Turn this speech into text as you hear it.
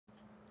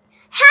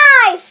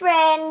Hi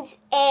friends,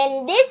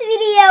 and this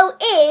video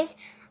is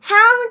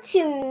how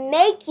to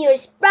make your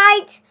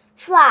Sprite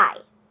fly.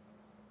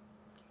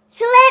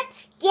 So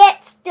let's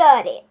get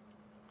started.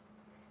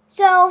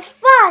 So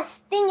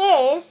first thing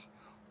is,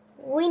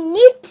 we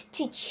need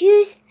to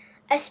choose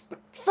a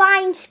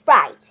flying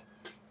Sprite.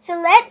 So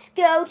let's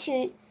go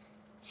to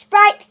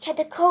Sprite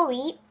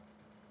category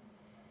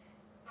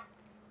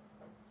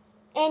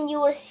and you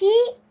will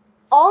see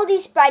all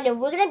these sprites,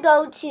 and we're going to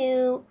go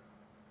to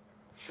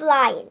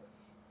flying.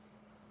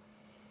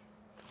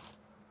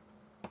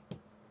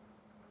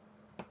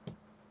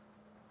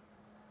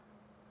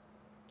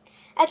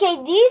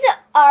 Okay, these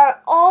are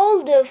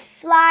all the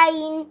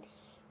flying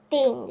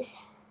things.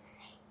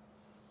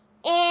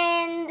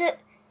 And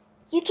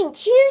you can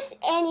choose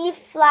any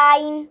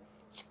flying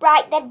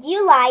sprite that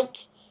you like.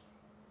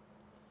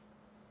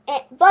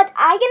 But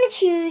I'm going to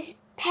choose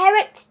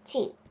Parrot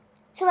 2.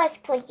 So let's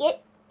click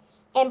it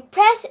and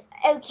press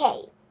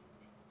OK.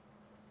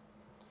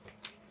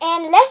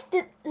 And let's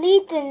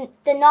delete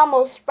the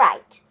normal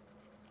sprite.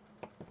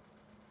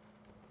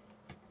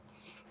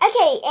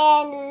 Okay,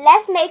 and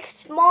let's make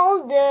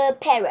small the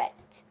parrot.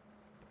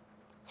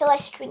 So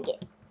let's shrink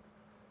it.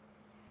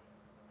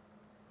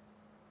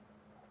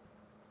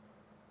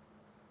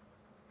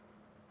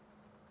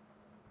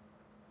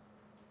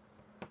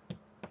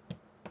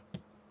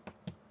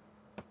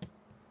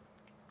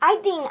 I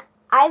think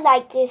I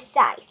like this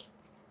size.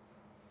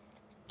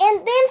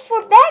 And then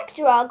for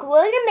backdrop,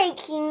 we're gonna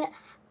make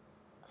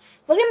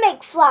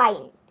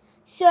flying.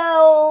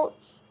 So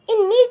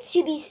it needs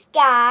to be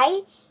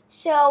sky.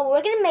 So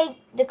we're gonna make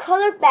the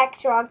color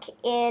backdrop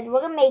and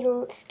we're gonna make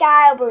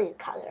sky blue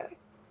color.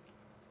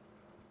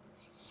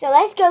 So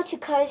let's go to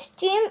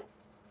costume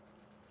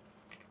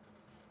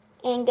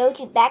and go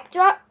to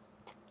backdrop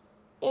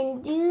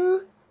and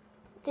do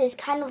this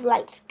kind of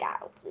like sky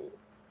blue.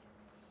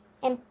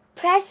 And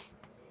press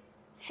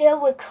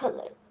fill with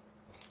color.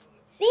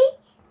 See?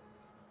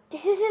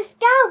 This is a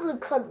sky blue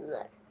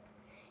color.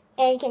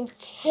 And you can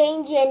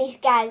change any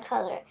sky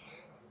color.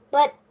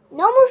 But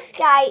normal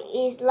sky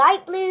is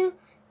light blue,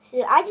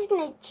 so I'm just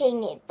gonna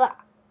change it. But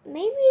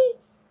maybe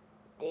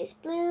this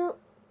blue.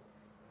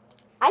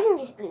 I think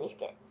this blue is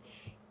good.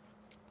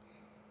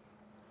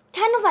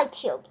 Kind of like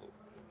teal blue.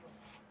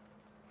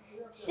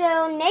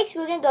 So next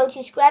we're gonna go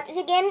to scraps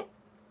again,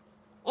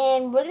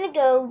 and we're gonna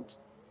go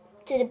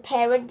to the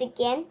parrot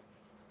again.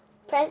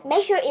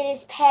 Make sure it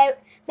is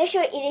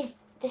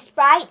the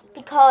sprite,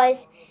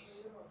 because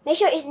make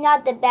sure it's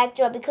not the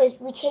backdrop, because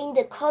we changed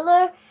the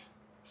color.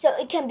 So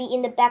it can be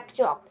in the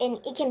backdrop and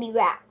it can be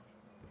wrapped.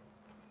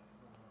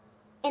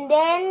 And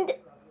then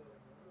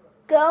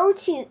go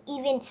to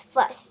event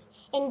first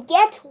and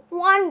get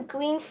one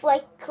green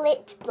flag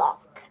clit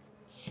block.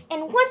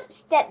 And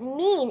what that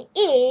mean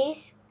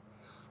is,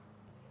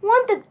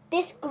 once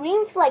this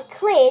green flag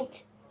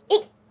clit,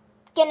 it's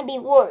gonna be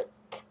work.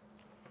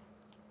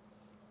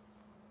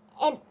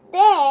 And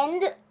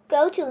then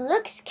go to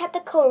looks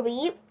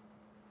category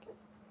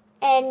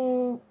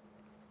and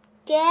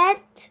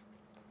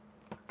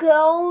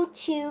go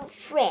to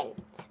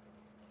friend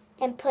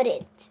and put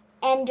it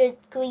under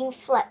green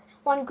flag,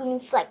 one green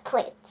flag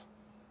clit.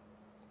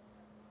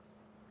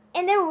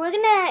 And then we're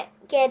gonna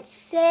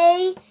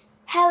say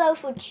hello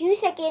for 2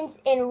 seconds,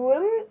 and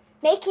we're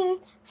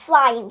making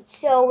flying.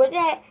 So we're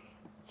gonna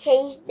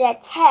change the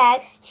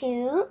text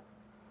to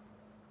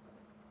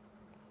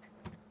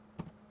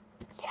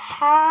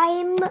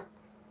time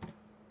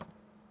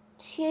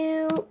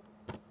to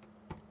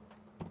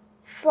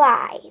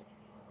fly.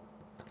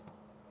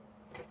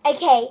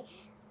 Okay,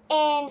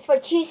 and for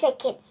 2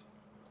 seconds.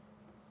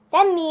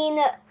 That means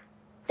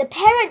the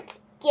parrot's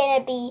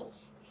gonna be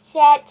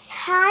set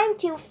time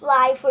to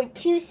fly for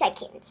 2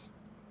 seconds.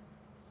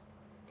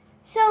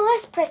 So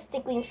let's press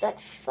the green flag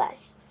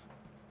first.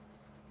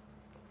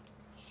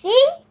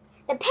 See?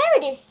 The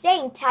parrot is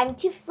saying time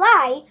to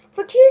fly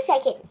for 2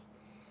 seconds.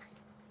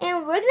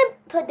 And we're gonna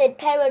put the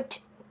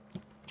parrot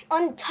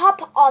on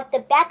top of the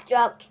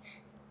backdrop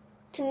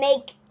to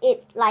make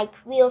it like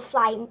real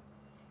flying,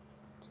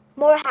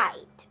 more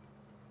height.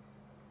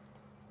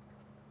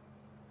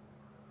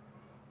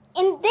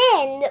 And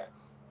then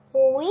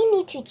we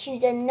need to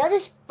choose another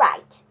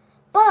sprite,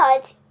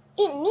 but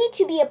it needs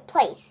to be a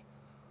place,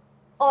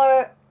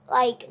 or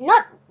like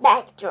not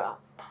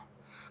backdrop.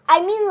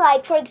 I mean,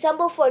 like for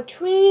example, for a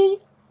tree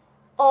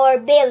or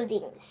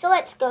building. So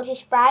let's go to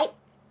sprite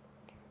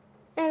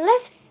and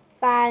let's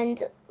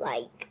find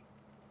like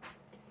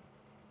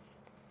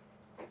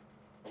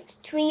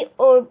tree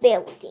or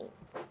building.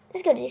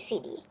 Let's go to the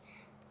city.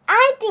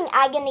 I think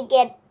I'm gonna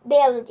get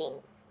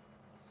building.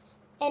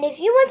 And if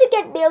you want to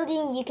get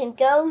building, you can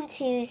go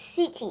to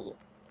city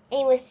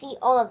and you will see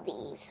all of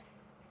these.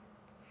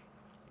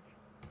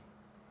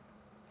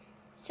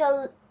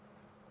 So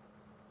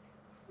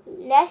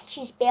let's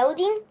choose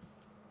building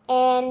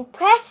and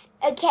press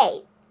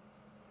OK.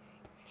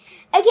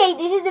 Okay,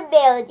 this is the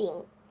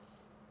building.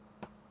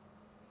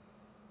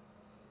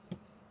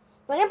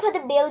 We're going to put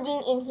the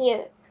building in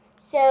here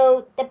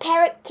so the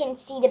parrot can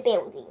see the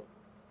building.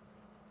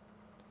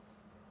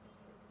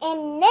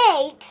 And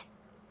next,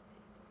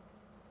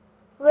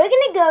 we're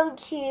gonna go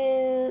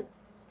to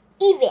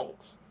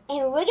events,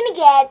 and we're gonna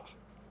get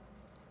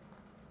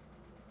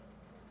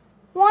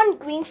one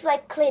green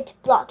flag clit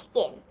block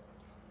again,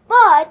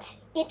 but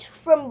it's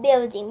from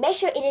building. Make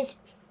sure it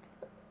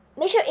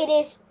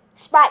is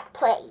Sprite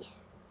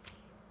place.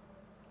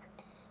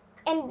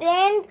 And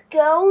then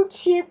go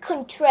to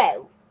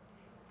control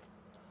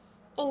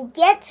and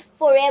get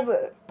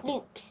forever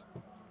loops.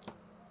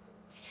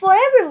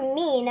 Forever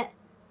mean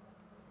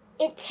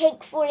it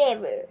take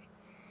forever,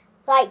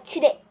 like to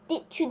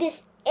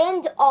this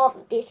end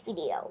of this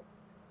video.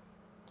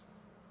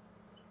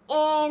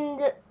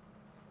 And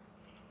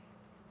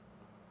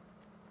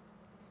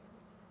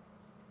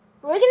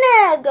we're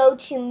gonna go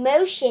to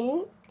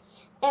motion,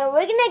 and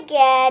we're gonna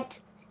get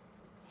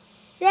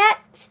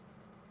set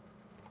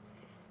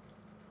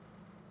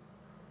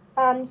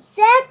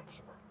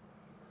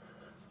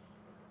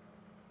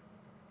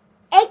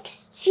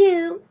x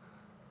to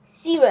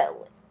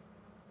 0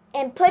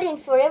 and put in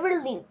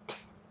forever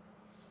loops.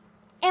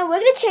 And we're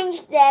gonna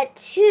change that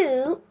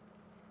to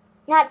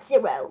not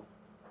 0,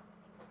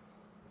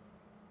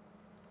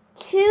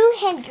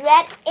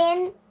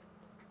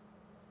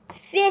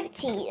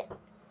 250.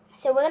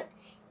 So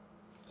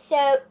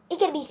it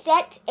can be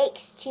set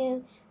x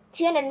to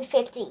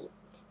 250.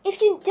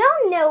 If you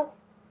don't know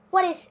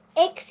what is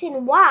x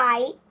and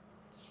y,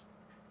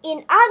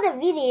 in other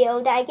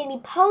video that I can be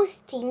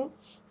posting,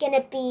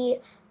 gonna be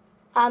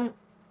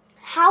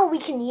how we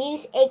can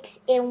use x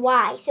and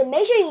y. So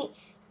make sure you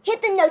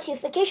hit the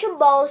notification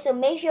bell, so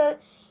make sure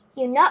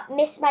you not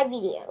miss my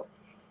video.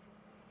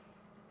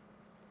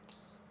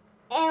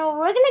 And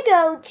we're gonna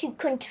go to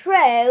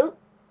control,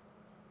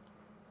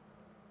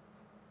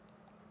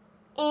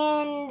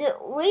 and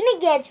we're gonna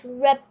get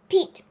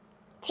repeat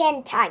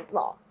 10 time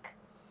block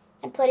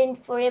and put in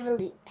forever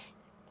loops.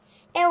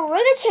 And we're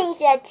gonna change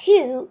that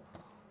to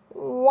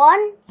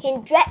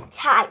 100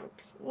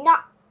 times,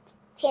 not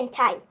 10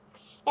 times.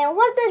 And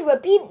what does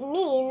repeat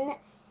mean?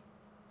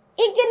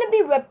 It's gonna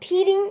be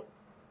repeating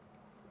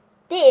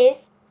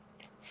this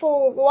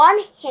for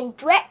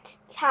 100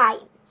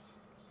 times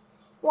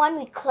when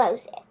we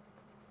close it.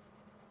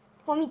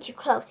 To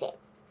close it.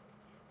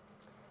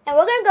 And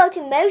we're gonna go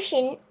to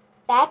motion,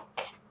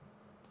 back,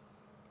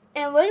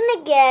 and we're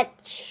gonna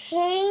get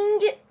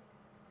change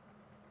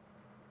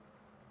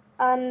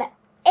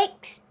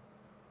x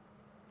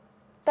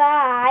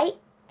by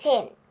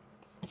 10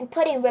 and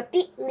put in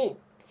repeat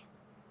loops.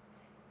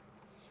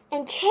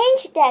 And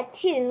change that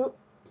to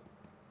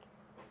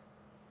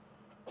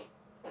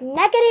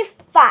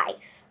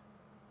 -5.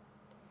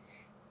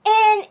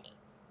 And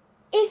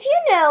if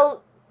you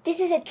know, this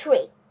is a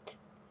trick.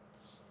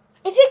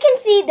 If you can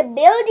see, the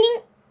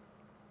building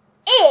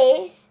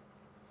is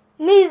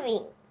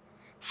moving.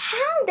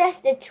 How does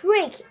the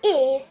trick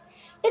is,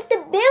 if the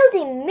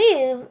building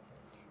moves,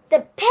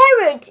 the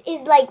parrot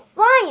is like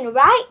flying,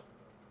 right?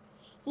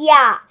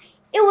 Yeah,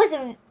 it was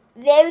a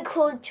very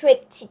cool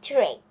trick to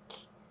trick.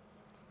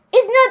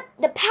 It's not,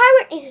 the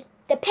parrot is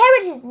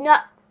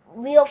not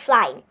real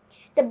flying.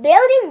 The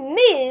building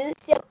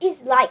moves, so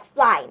it's like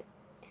flying.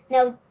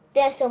 No,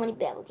 there's so many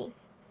buildings.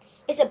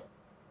 It's a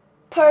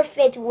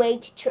perfect way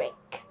to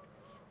trick.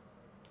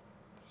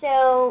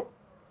 So,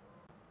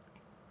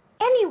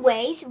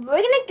 anyways,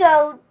 we're gonna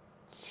go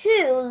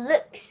to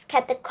looks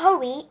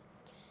category,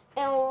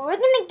 and we're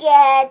gonna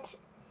get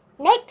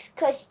next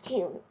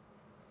costume.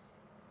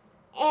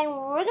 And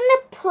we're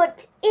gonna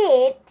put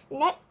the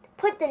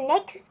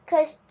next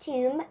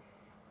costume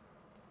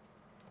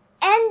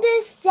and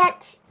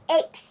set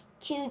x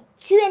to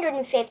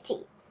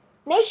 250.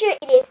 Make sure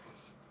it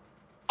is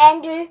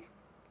under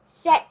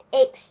set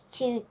x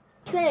to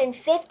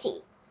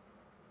 250.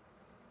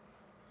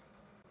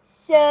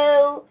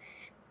 So,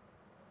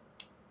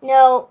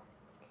 no.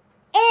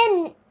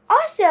 And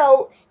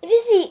also, if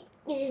you see,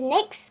 this is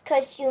next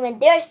costume,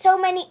 and there are so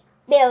many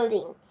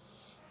buildings.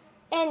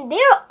 And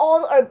they're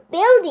all are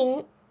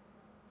building,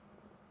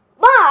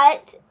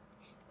 but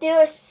there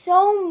are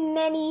so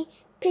many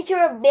picture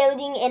of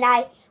building, and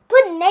I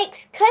put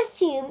next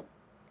costume.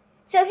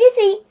 So if you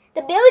see,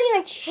 the building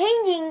are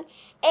changing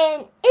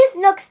and it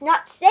looks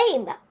not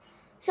same.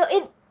 So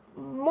it's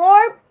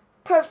more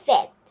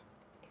perfect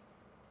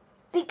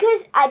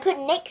because I put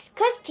next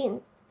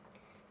costume.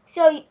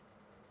 So it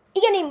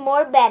getting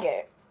more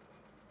better.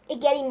 It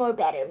getting more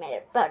better.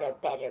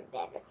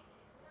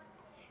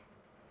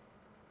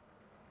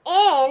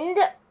 And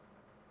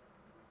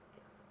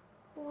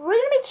we're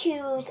gonna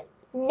choose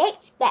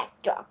next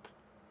backdrop.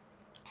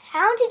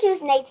 How to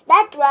choose next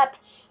backdrop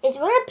is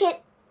we're gonna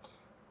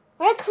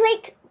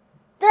click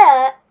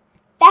the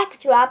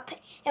backdrop,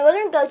 and we're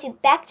gonna go to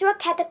backdrop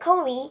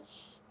category,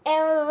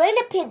 and we're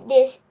gonna pick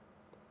this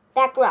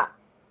backdrop,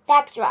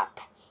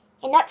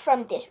 and not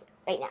from this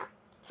right now,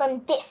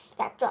 from this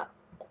backdrop.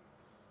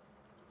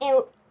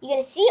 And you're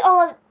gonna see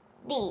all of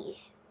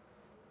these.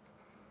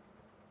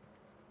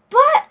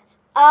 But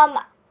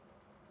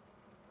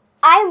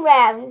I'm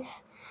round.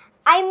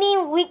 I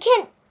mean, we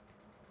can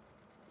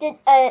did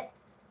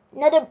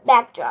another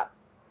backdrop.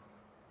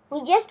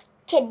 we just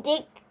can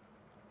dig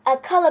a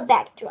color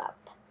backdrop.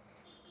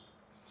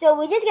 So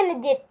we're just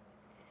gonna dig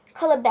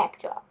color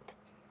backdrop.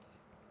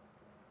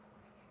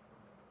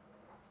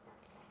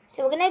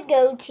 So we're gonna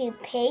go to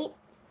paint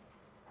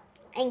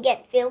and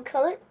get fill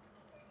color.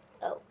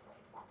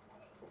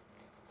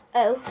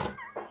 Oh,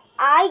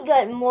 I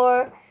got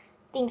more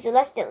things, so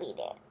let's delete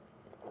it.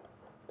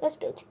 Let's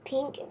go to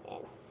pink and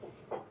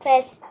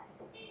press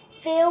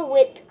fill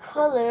with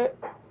color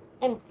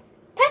and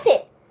press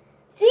it.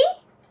 See?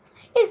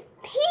 It's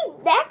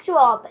pink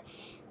backdrop.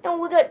 And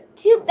we got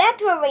two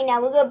backdrop right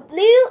now. We got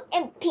blue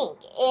and pink.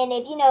 And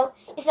if you know,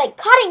 it's like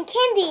cotton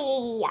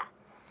candy.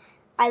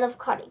 I love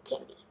cotton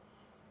candy.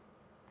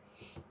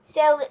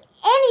 So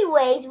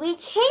anyways, we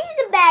changed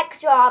the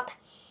backdrop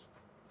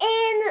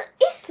and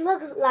it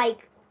looks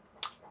like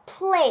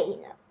plain.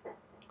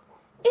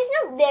 It's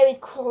not very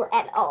cool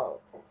at all.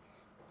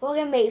 We're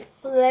gonna make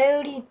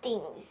floaty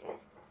things.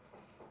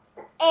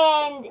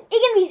 And it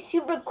can be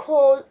super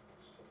cool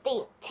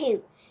thing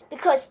too,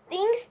 because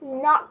things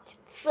not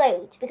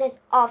float because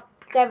of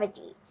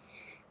gravity.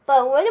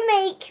 But we're gonna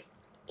make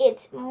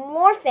it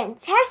more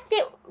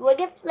fantastic. We're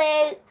gonna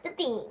float the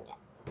thing.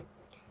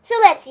 So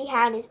let's see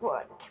how this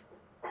works.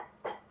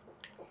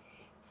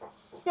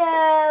 So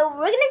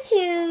we're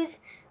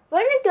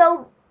gonna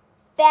go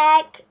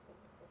back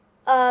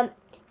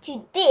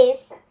to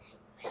this,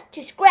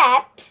 to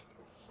scraps,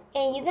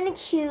 and you're gonna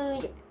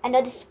choose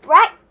another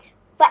Sprite,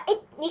 but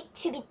it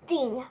needs to be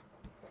thin.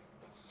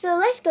 So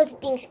let's go to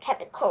things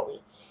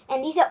category,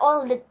 and these are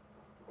all the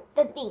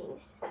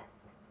things.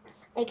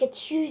 You can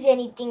choose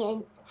anything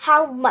and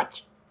how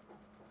much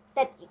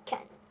that you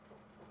can.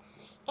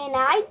 And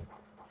I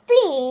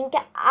think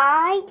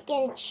I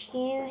can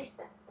choose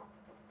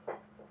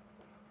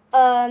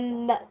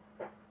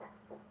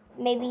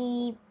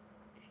maybe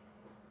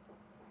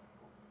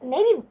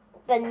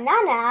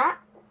banana,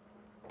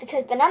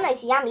 because banana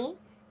is yummy.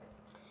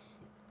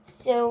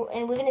 So,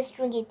 and we're gonna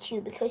string it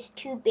too because it's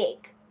too big.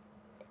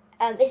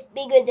 It's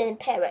bigger than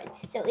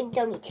parrots, so it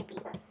don't need to be.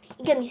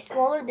 It can be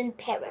smaller than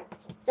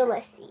parrots. So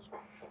let's see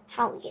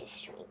how we can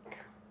shrink.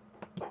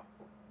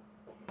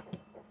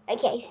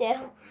 Okay,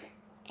 so,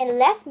 and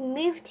let's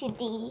move to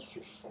these,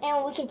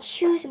 and we can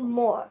choose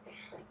more.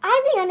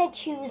 I think I'm gonna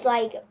choose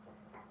like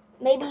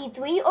maybe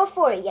 3 or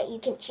 4. Yeah, you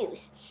can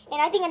choose.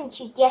 And I think I'm gonna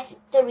choose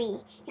 3.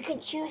 You can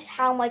choose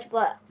how much,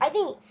 but I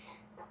think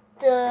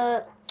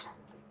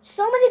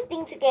so many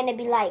things are gonna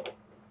be like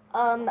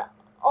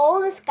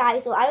all the sky,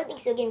 so I don't think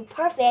it's gonna be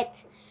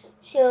perfect.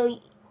 So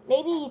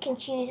maybe you can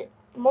choose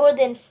more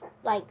than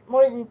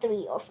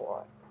 3 or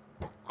 4.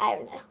 I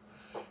don't know.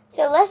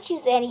 So let's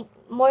choose any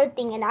more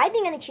thing, and I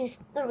think I'm gonna choose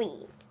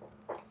 3.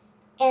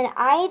 And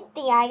I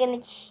think I'm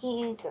gonna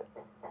choose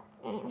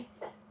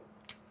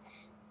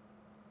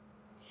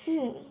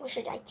what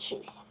should I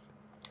choose?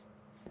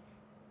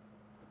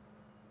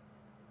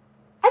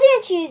 I think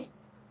I choose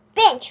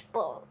bench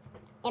ball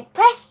and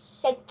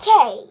press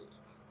OK.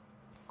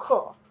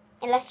 Cool.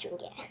 And let's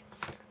drink it.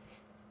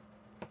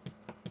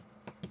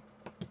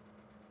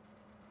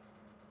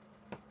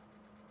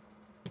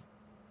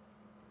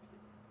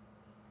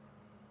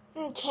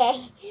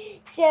 Okay,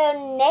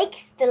 so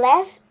next, the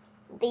last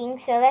thing,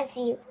 so let's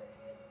see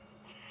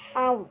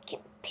how we can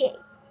pick.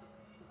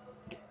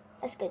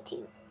 Let's go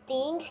to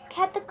things,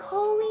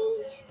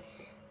 categories.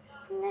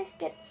 Let's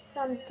get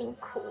something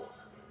cool.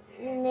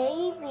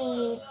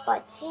 Maybe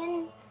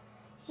button,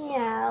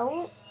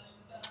 no.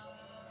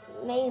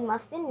 Maybe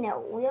muffin, no,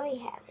 we already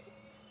have it.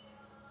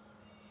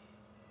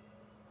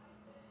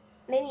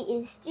 Maybe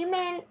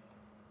instrument,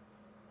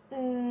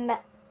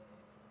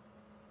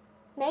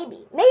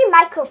 maybe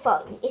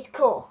microphone is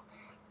cool.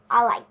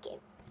 I like it.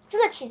 So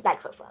let's choose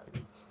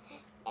microphone.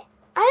 I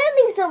don't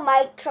think so.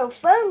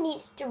 Microphone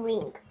needs to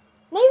ring.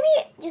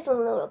 Maybe just a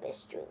little bit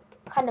string,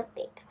 kind of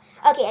big.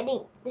 Okay, I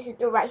think this is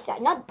the right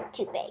side, not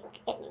too big.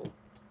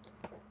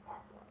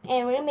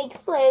 And we're gonna make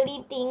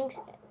floaty things.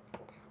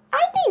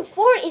 I think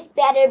 4 is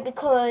better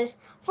because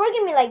 4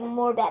 can be like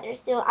more better.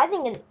 So I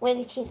think we're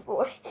gonna choose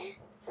 4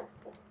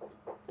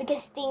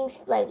 because things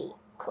floaty,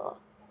 cool.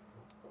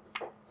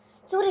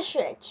 So what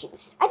should I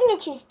choose? I think I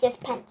choose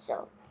just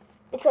pencil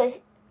because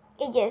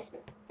it's just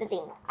the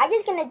thing. I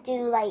just gonna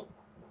do like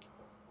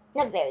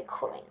not very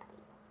cool right now.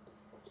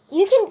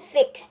 You can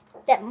fix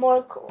that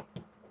more cool.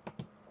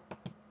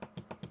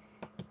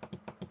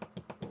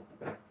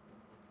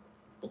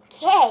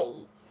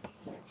 Okay,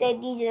 so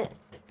these are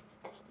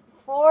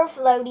 4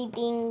 floaty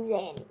things,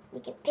 and you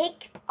can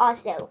pick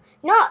also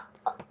not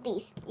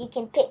these. You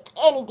can pick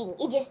anything.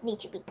 It just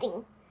needs to be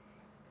thing.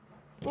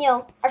 You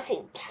know, our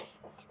food,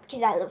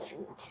 because I love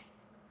food.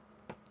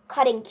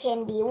 Cotton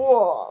candy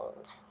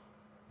world.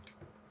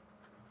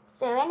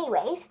 So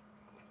anyways,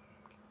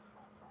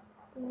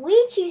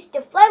 we choose the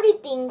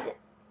floaty things,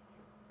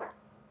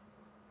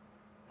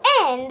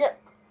 and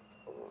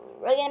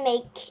we're gonna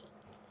make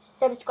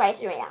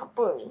subscribers right now.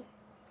 Boring.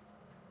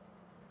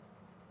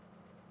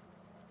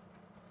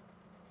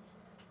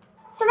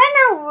 So right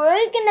now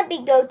we're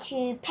gonna go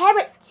to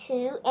Parrot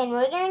 2, and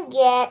we're gonna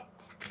get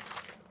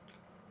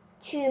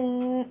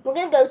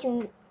go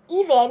to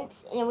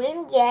events, and we're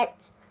gonna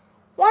get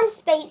one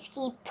space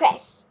key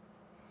press.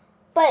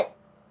 But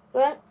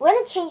we're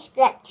gonna change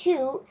that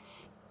to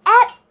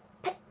up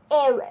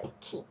arrow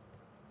key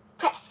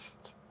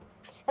pressed.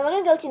 And we're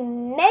gonna go to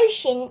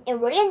motion,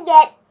 and we're gonna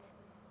get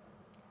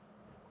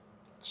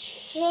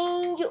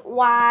change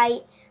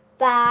Y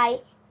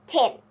by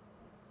 10.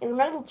 And we're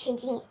not gonna be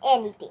changing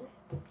anything.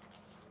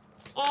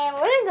 And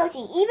we're gonna go to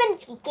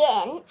events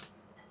again.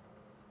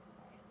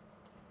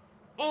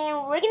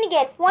 And we're gonna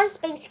get one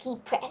space key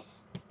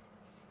press.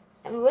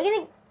 And we're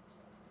gonna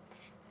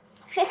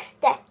fix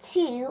that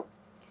to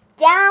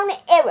down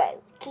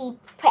arrow key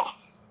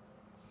press.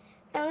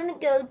 And we're gonna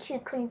go to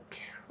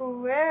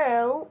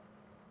control.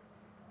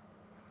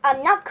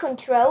 Not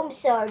control, I'm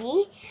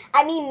sorry.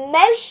 I mean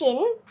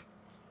motion.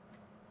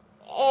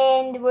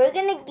 And we're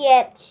gonna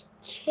get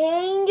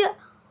change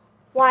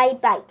Y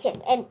by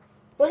 10. And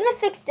we're gonna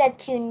fix that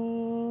to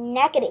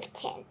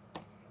 -10.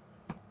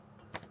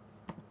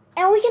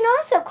 And we can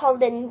also call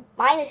them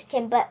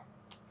 -10, but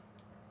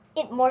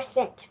it more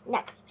sent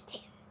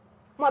 -10.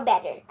 More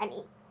better, I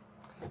mean.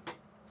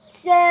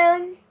 So,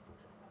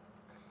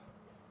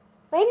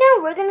 right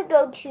now we're gonna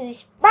go to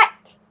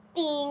Sprite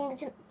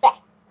things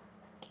back.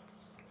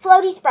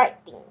 Floaty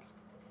Sprite things.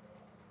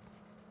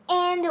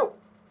 And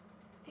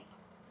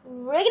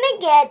we're gonna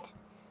get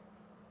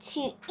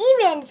to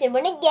events, and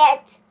we're gonna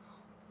get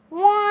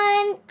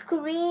one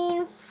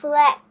green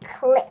flag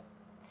clip.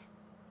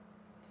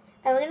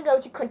 And we're gonna go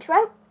to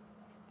control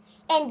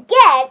and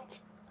get,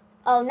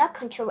 not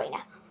control right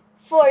now,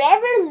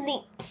 forever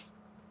loops.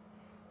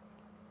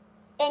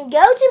 And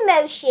go to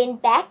motion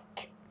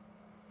back.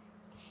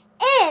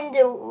 And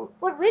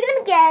what we're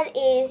gonna get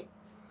is,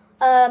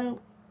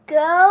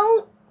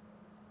 go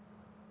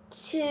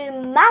to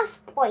mouse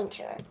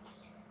pointer.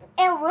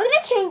 And we're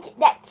gonna change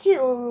that to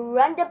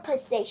random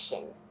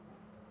position.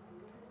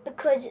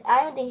 Because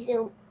I don't think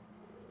the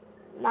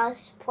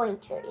mouse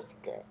pointer is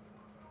good.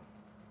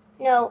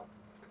 No.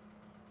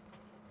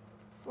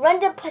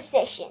 Random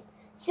position.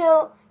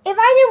 So if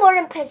I do more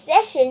than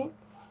position,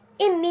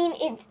 it means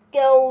it's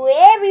go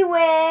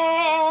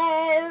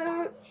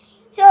everywhere.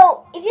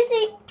 So if you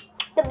see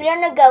the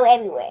banana go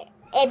everywhere,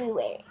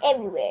 everywhere,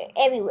 everywhere,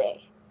 everywhere.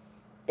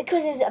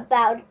 Because it's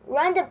about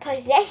random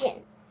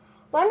position.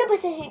 Random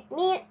position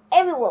means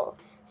everywhere.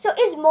 So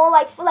it's more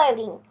like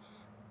floating.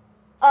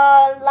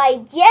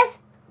 Like just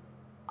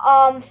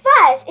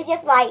first it's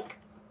just like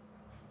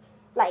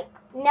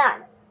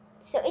none.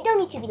 So it don't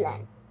need to be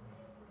none.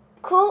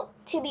 Cool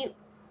to be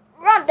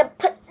random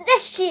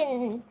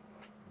position.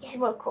 It's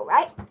more cool,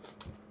 right?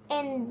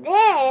 And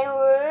then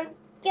we're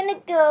gonna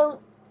go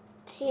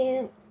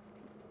to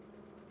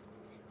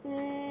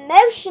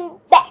motion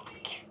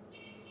back.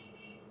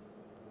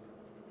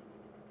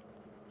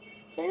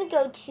 We're gonna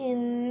go to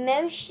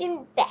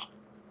motion back.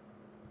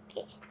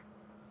 Okay.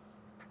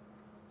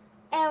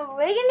 And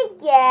we're gonna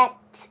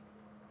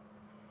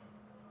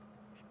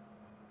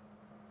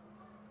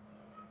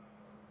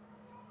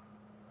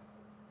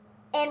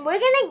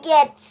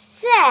get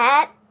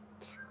set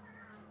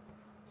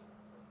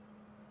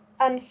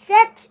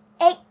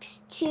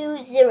x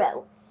to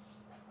 0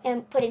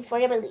 and put in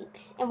forever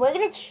loops. And we're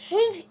gonna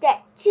change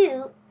that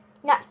to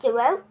not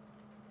 0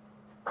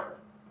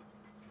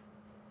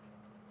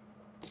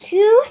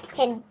 to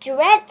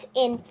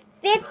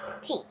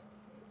 150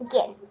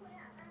 again.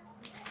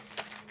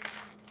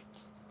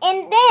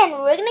 And then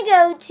we're gonna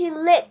go to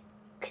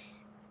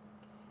looks.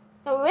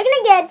 And we're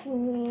gonna get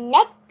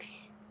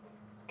next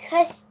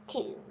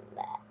costume.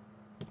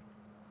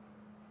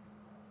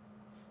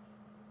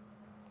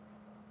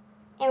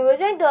 And we're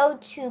gonna go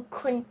to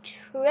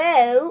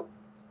control,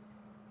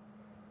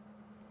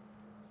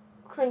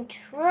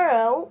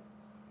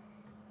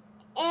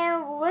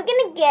 and we're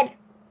gonna get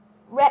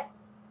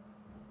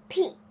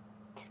repeat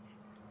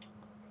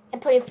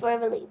and put in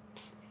forever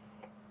loops.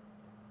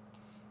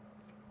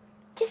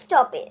 Just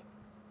stop it.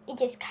 It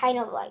just kind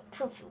of like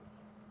poof.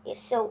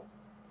 It's so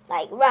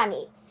like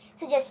runny.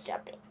 So just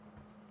stop it.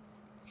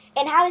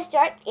 And how it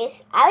starts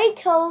is I already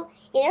told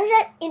in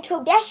that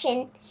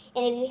introduction.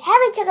 And if you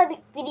haven't checked out the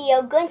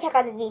video, go and check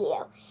out the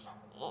video.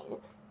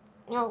 And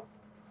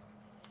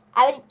I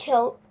already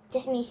told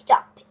this means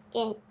stop.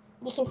 And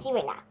you can see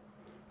right now.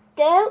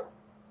 Go,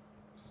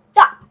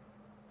 stop.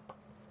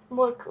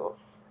 More cool.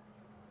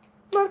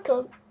 More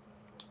cool.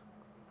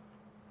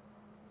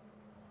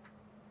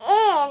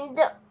 And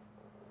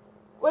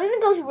we're gonna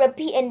go to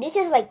repeat, and this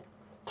is like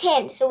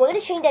 10. So we're gonna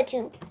change that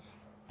to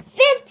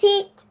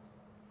 50.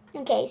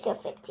 Okay, so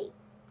 50.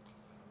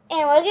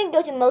 And we're gonna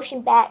go to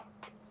motion back.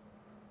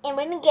 And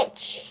we're going to get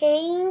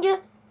change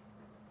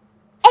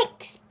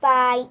x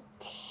by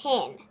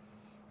 10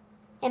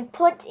 and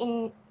put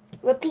in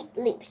repeat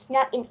loops,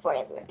 not in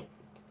forever.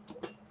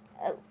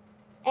 Oh.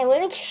 And we're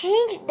going to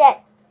change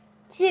that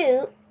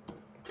to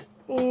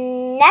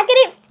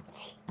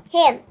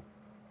 -10.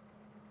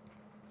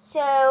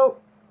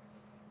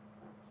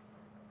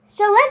 So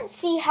let's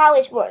see how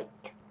it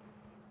works.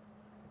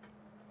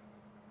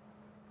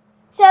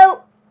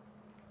 So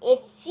if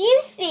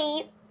you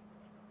see,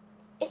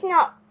 it's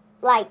not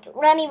like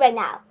running right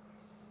now.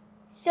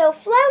 So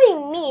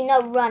floating means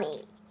not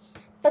running,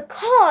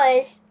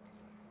 because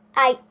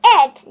I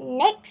add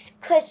next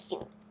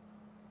costume,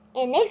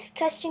 and next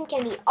costume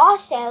can be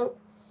also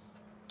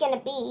gonna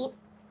be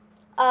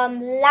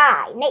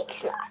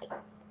next lie.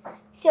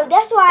 So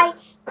that's why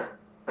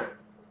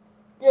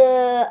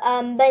the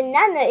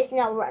banana is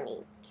not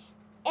running.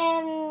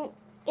 And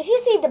if you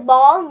see the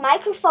ball,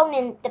 microphone,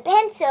 and the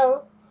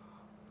pencil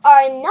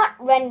are not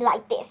running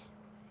like this,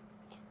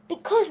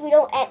 because we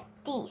don't add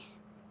these.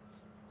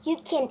 You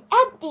can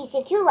add these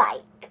if you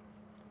like.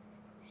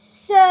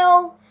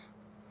 So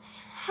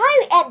how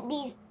you add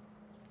these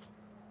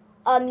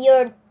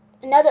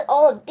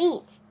all of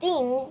these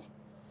things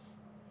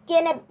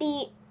gonna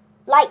be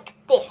like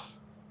this.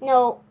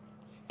 No,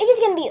 it's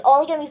just gonna be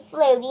all gonna be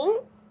floating.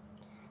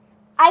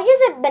 I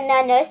just said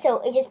banana, so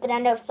it's just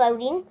banana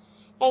floating.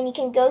 And you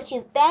can go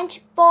to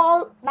bench,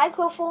 ball,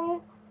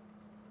 microphone,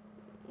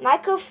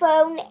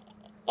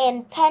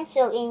 and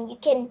pencil, and you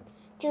can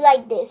do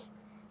like this.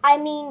 I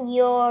mean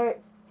your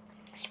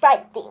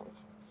Sprite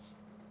things.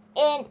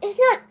 And it's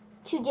not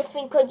too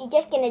different, because you're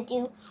just gonna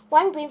do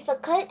one green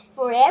circlet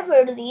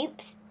forever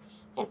loops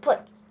and put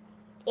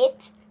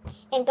it,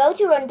 and go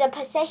to run the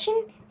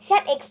possession,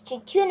 set X to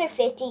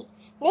 250,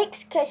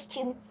 next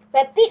costume,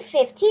 repeat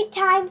 50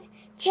 times,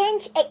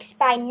 change X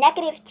by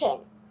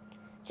 -10.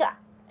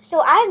 So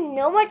I have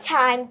no more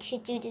time to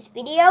do this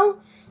video,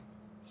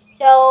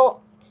 so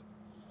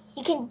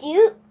you can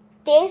do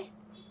this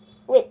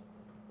with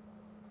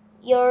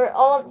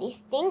all of these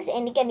things,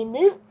 and it can be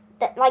moved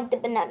like the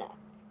banana.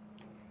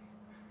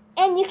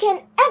 And you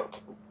can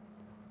add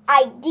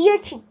idea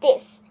to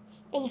this,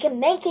 and you can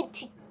make it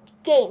to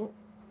game.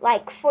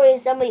 Like for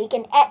example, you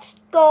can add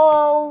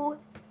skull.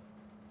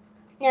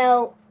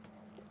 No,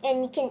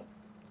 and you can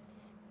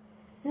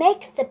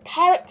make the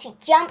parrot to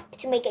jump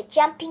to make a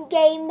jumping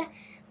game.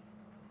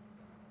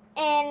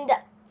 And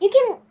you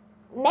can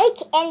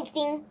make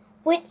anything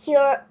with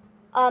your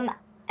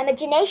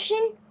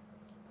imagination,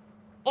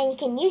 and you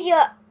can use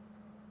your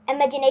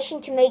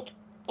imagination to make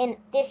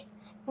this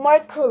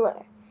more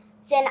cooler.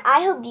 Then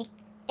I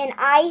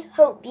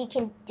hope you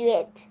can do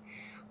it.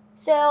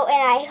 So,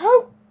 and I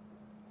hope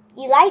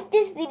you like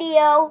this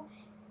video.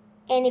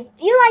 And if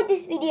you like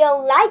this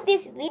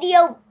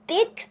video,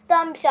 big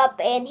thumbs up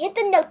and hit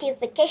the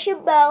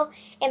notification bell,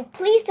 and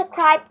please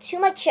subscribe to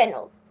my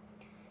channel.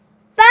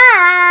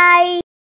 Bye!